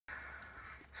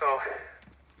So,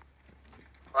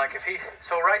 like if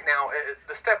so right now,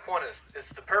 the step one is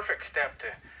the perfect step to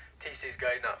teach these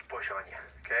guys not to push on you,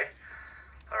 okay?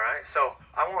 All right, so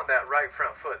I want that right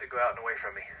front foot to go out and away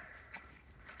from me.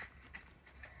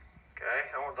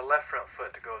 Okay, I want the left front foot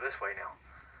to go this way now.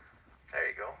 There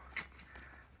you go.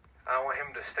 I want him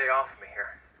to stay off of me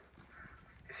here.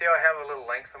 You see how I have a little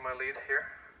length on my lead here?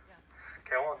 Yeah.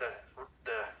 Okay, I want the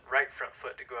right front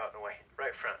foot to go out and away.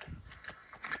 Right front.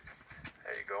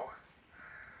 There you go.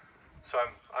 So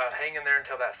I'd hang in there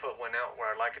until that foot went out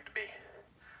where I'd like it to be.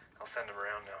 I'll send him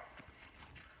around now.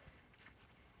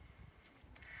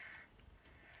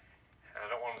 And I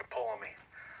don't want him to pull on me.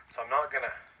 So I'm not gonna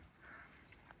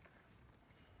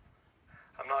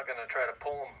try to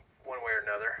pull him one way or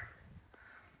another.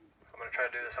 I'm gonna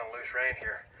try to do this on loose rein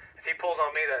here. If he pulls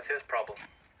on me, that's his problem.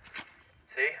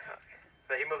 See?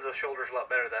 But he moved those shoulders a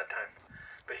lot better that time.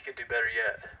 But he could do better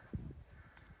yet.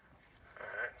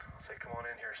 Alright, I'll say come on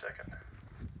in here a second.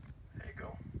 There you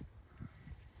go.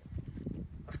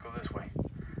 Let's go this way.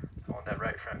 I want that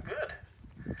right front. Good.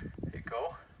 There you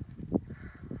go.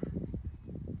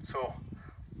 So,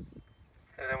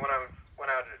 and then when I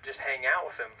would just hang out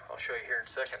with him, I'll show you here in a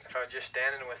second. If I was just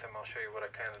standing with him, I'll show you what I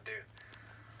kind of do.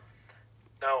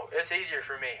 Now, it's easier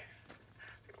for me.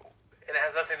 And it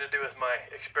has nothing to do with my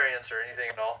experience or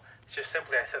anything at all. It's just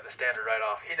simply I set the standard right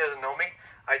off. He doesn't know me.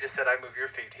 I just said I move your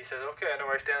feet. He says, okay, I know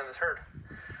where I stand in this herd.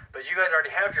 But you guys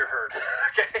already have your herd,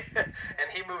 okay? And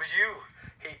he moves you.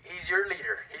 He's your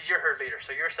leader. He's your herd leader.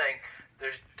 So you're saying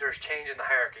there's change in the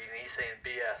hierarchy, and he's saying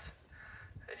BS.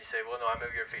 And you say, well, no, I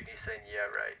move your feet. And he's saying, yeah,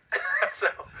 right.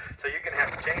 so you're going to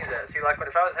have to change that. See, like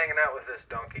if I was hanging out with this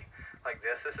donkey like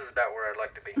this is about where I'd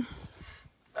like to be.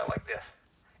 Not like this.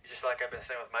 Just like I've been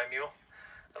saying with my mule.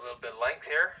 A little bit of length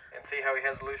here. And see how he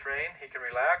has a loose rein? He can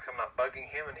relax. I'm not bugging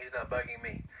him, and he's not bugging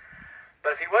me.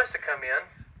 But if he was to come in,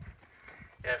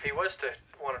 and if he was to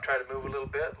want to try to move a little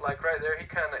bit, like right there,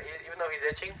 even though he's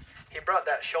itching, he brought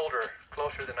that shoulder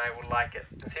closer than I would like it.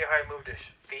 And see how I moved his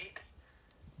feet?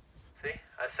 See?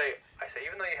 I say,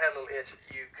 even though you had a little itch,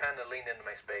 you kind of leaned into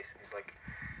my space. And he's like,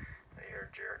 hey,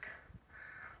 you're a jerk.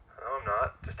 No, I'm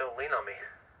not. Just don't lean on me.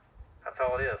 That's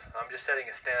all it is. I'm just setting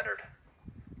a standard.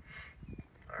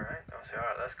 All right. I'll say, all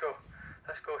right, let's go.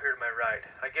 Let's go here to my right.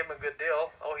 I give him a good deal.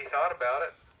 Oh, he thought about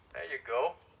it. There you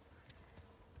go.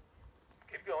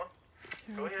 Keep going.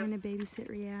 Sorry, go ahead. I'm trying to babysit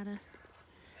Riata.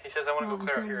 He says, I want to go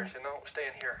clear out here. I said, no, stay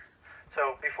in here.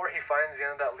 So before he finds the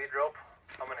end of that lead rope,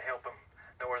 I'm going to help him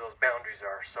know where those boundaries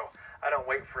are. So I don't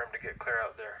wait for him to get clear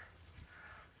out there.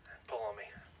 Pull on me.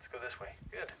 Let's go this way.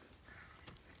 Good.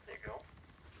 There you go.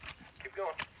 Keep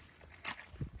going.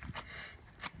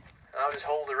 I'll just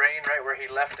hold the rein right where he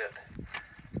left it.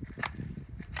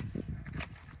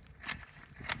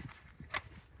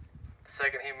 The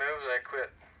second he moves, I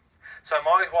quit. So I'm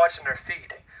always watching their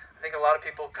feet. I think a lot of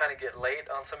people kind of get late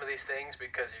on some of these things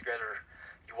because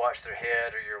you watch their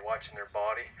head or you're watching their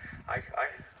body.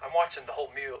 I'm watching the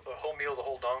whole mule, the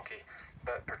whole donkey,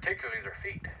 but particularly their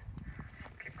feet.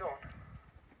 Keep going.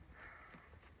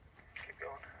 Keep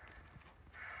going.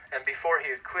 And before he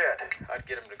would quit, I'd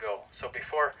get him to go. So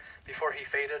before he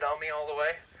faded on me all the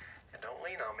way, and don't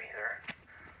lean on me there.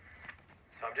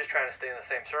 So I'm just trying to stay in the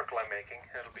same circle I'm making.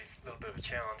 It'll be a little bit of a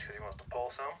challenge because he wants to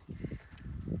pull some.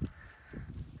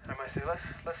 And I might say, let's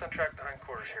untrack the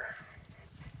hindquarters here.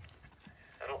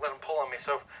 I don't let him pull on me.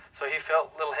 So he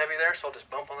felt a little heavy there, so I'll just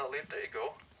bump on that lead. There you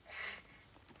go.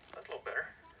 That's a little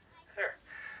better. There.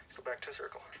 Let's go back to a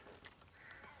circle.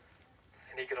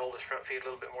 And he could hold his front feet a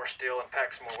little bit more still and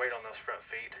pack some more weight on those front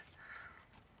feet.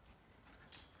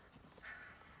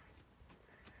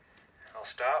 I'll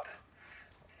stop.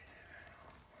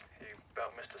 He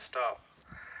about missed a stop.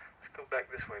 Let's go back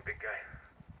this way, big guy.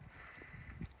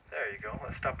 There you go.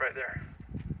 Let's stop right there.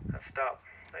 Let's stop.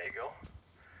 There you go.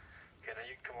 Okay, now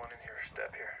you can come on in here,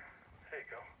 step here. There you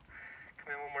go.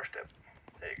 Come in one more step.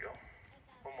 There you go.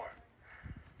 One more.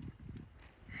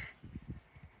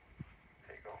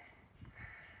 There you go.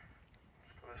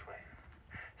 Let's go this way.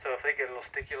 So if they get a little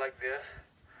sticky like this,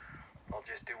 I'll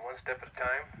just do one step at a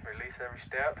time. Release every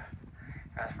step.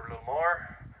 Ask for a little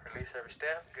more. Release every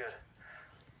step. Good.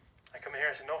 I come in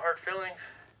here and say, no hard feelings.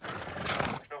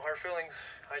 There's no hard feelings.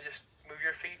 I just move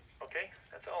your feet. Okay?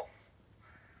 That's all.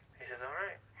 He says, all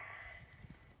right.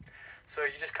 So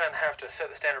you just kind of have to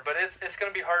set the standard. But it's going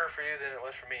to be harder for you than it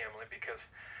was for me, Emily, because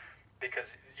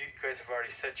you guys have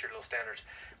already set your little standards.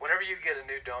 Whenever you get a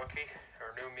new donkey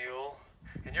or a new mule,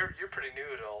 and you're pretty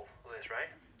new to all this, right?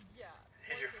 Yeah.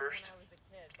 He's your first? When I was a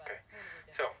kid, but Okay.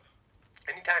 totally So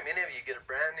anytime any of you get a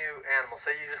brand new animal,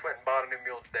 say you just went and bought a new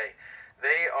mule today,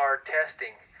 they are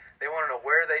testing They want to know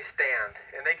where they stand,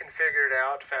 and they can figure it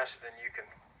out faster than you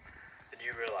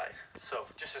realize. So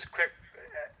just as quick,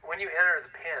 when you enter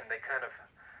the pen, they kind of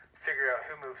figure out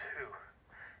who moves who.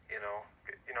 You know,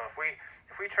 if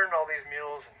we turned all these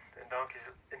mules and donkeys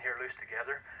in here loose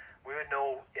together, we would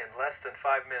know in less than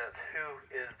 5 minutes who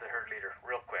is the herd leader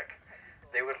real quick.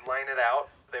 They would line it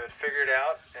out, they would figure it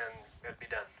out, and it'd be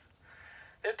done.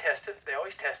 They'd test it. They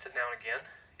always test it now and again.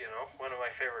 You know, one of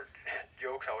my favorite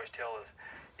jokes I always tell is,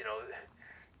 you know,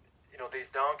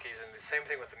 these donkeys, and the same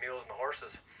thing with the mules and the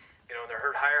horses, you know, in their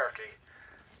herd hierarchy,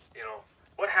 you know,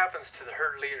 what happens to the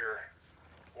herd leader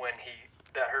when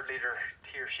that herd leader,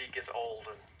 he or she gets old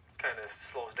and kind of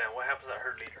slows down? What happens to that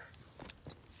herd leader?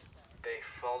 They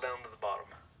fall down to the bottom.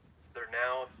 They're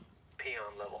now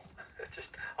peon level. It's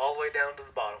just all the way down to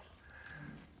the bottom.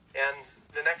 And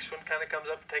the next one kind of comes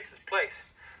up and takes its place.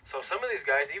 So some of these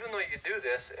guys, even though you do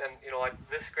this, and, you know, like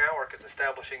this groundwork is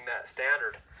establishing that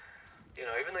standard, you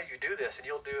know, even though you do this and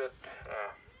you'll do it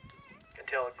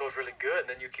until it goes really good, and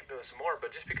then you keep doing some more,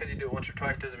 but just because you do it once or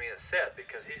twice doesn't mean it's set,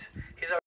 because he's